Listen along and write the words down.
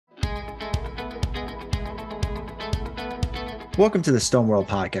Welcome to the Stone World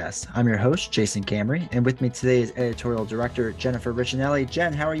Podcast. I'm your host, Jason Kamery, and with me today is Editorial Director Jennifer Richinelli.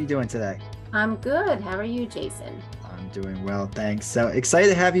 Jen, how are you doing today? I'm good. How are you, Jason? I'm doing well, thanks. So excited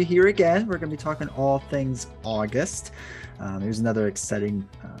to have you here again. We're going to be talking all things August. It was another exciting,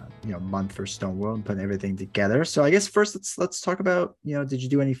 month for Stone World and putting everything together. So I guess first let's talk about, did you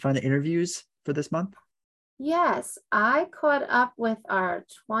do any fun interviews for this month? Yes, I caught up with our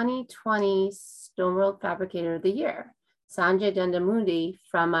 2020 Stone World Fabricator of the Year, Sanjay Dandamundi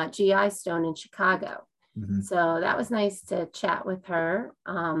from GI Stone in Chicago. Mm-hmm. So that was nice to chat with her.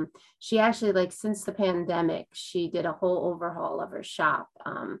 She actually, like, since the pandemic, she did a whole overhaul of her shop.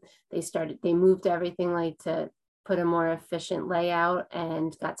 They moved everything like to put a more efficient layout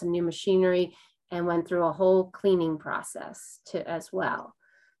and got some new machinery and went through a whole cleaning process as well.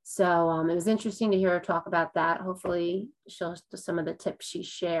 So it was interesting to hear her talk about that. Hopefully some of the tips she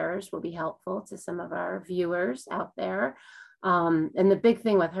shares will be helpful to some of our viewers out there. And the big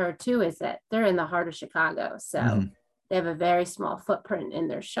thing with her too is that they're in the heart of Chicago. So they have a very small footprint in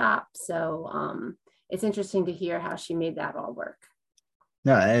their shop. So it's interesting to hear how she made that all work.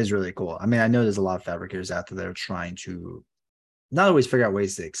 No, that is really cool. I mean, I know there's a lot of fabricators out there that are trying to not always figure out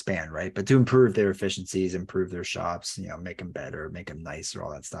ways to expand, right? But to improve their efficiencies, improve their shops, make them better, make them nicer,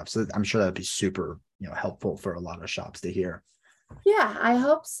 all that stuff. So I'm sure that'd be super, helpful for a lot of shops to hear. Yeah, I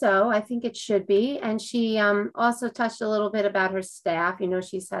hope so. I think it should be. And she also touched a little bit about her staff.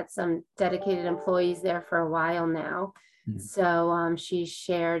 She's had some dedicated employees there for a while now. So she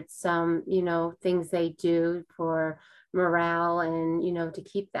shared some, things they do for morale and, to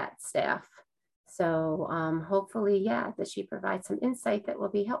keep that staff. So hopefully, yeah, that she provides some insight that will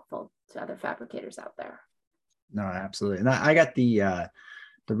be helpful to other fabricators out there. No, absolutely. And I got the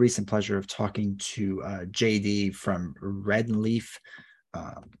recent pleasure of talking to JD from Red Leaf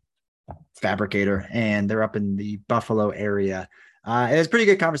Fabricator, and they're up in the Buffalo area. It was a pretty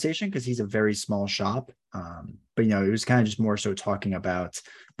good conversation because he's a very small shop. But it was kind of just more so talking about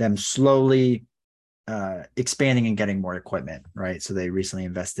them slowly expanding and getting more equipment, right? So they recently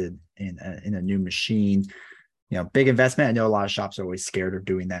invested in a new machine. Big investment. I know a lot of shops are always scared of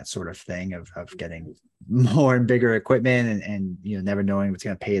doing that sort of thing of getting more and bigger equipment and never knowing what's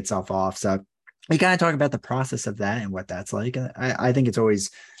going to pay itself off. So we kind of talk about the process of that and what that's like. And I think it's always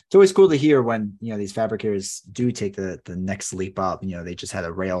cool to hear when these fabricators do take the next leap up. They just had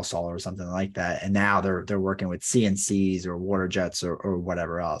a rail saw or something like that, and now they're working with CNCs or water jets or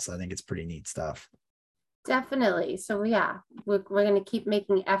whatever else. I think it's pretty neat stuff. Definitely. So yeah, we're going to keep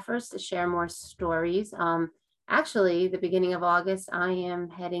making efforts to share more stories. Actually, the beginning of August, I am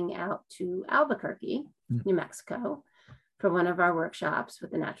heading out to Albuquerque, New Mexico, for one of our workshops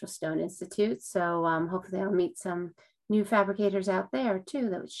with the Natural Stone Institute. So hopefully I'll meet some new fabricators out there too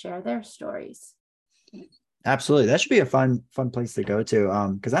that would share their stories. Absolutely. That should be a fun place to go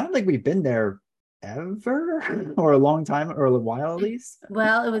to. Because I don't think we've been there ever or a long time or a while at least.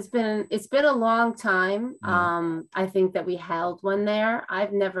 Well, it's been a long time. I think that we held one there.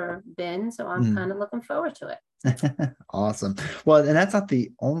 I've never been, so I'm kind of looking forward to it. Awesome. Well, and that's not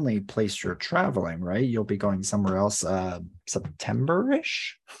the only place you're traveling, right? You'll be going somewhere else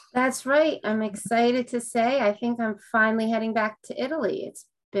September-ish. That's right. I'm excited to say I think I'm finally heading back to Italy. It's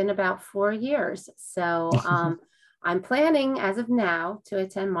been about 4 years. So I'm planning as of now to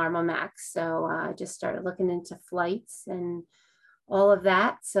attend Marmo Max. So I just started looking into flights and all of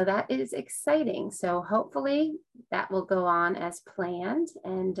that. So that is exciting. So hopefully that will go on as planned,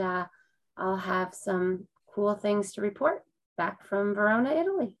 and I'll have some cool things to report back from Verona,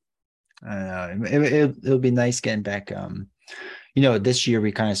 Italy. It'll be nice getting back. This year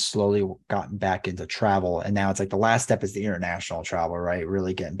we kind of slowly gotten back into travel, and now it's like the last step is the international travel, right?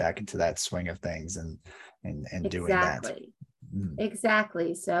 Really getting back into that swing of things and doing that.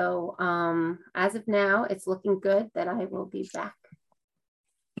 Exactly. So as of now, it's looking good that I will be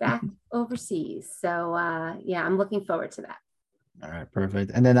back overseas. So yeah, I'm looking forward to that. All right,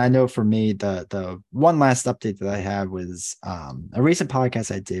 perfect. And then I know for me, the one last update that I had was a recent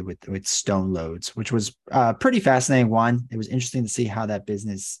podcast I did with Stone Loads, which was a pretty fascinating one. It was interesting to see how that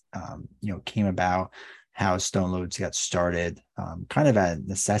business came about, how Stone Loads got started, kind of a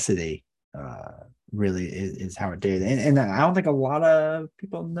necessity, really is how it did. And I don't think a lot of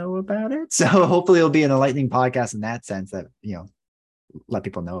people know about it. So hopefully it'll be an enlightening podcast in that sense that, let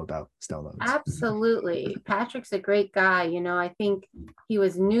people know about Stone Loads. Absolutely. Patrick's a great guy. I think he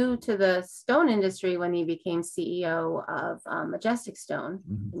was new to the stone industry when he became CEO of Majestic Stone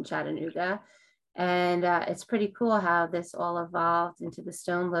in Chattanooga. And it's pretty cool how this all evolved into the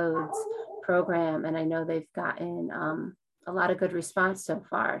Stone Loads program. And I know they've gotten a lot of good response so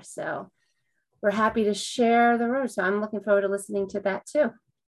far. So we're happy to share the road. So I'm looking forward to listening to that too.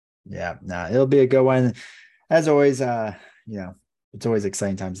 Yeah, no, it'll be a good one. As always, it's always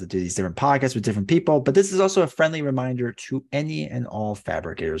exciting times to do these different podcasts with different people, but this is also a friendly reminder to any and all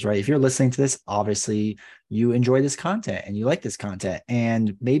fabricators, right? If you're listening to this, obviously you enjoy this content and you like this content,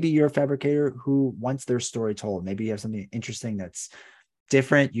 and maybe you're a fabricator who wants their story told. Maybe you have something interesting that's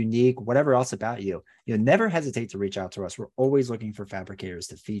different, unique, whatever else about you, never hesitate to reach out to us. We're always looking for fabricators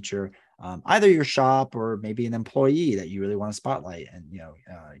to feature, either your shop or maybe an employee that you really want to spotlight and,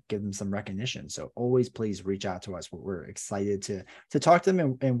 give them some recognition. So always please reach out to us. We're excited to talk to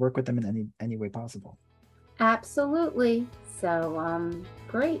them and work with them in any way possible. Absolutely. So,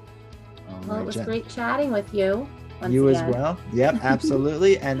 great. Well, it was great chatting with you. You as well. Yep,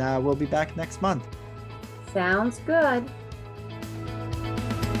 absolutely. And we'll be back next month. Sounds good.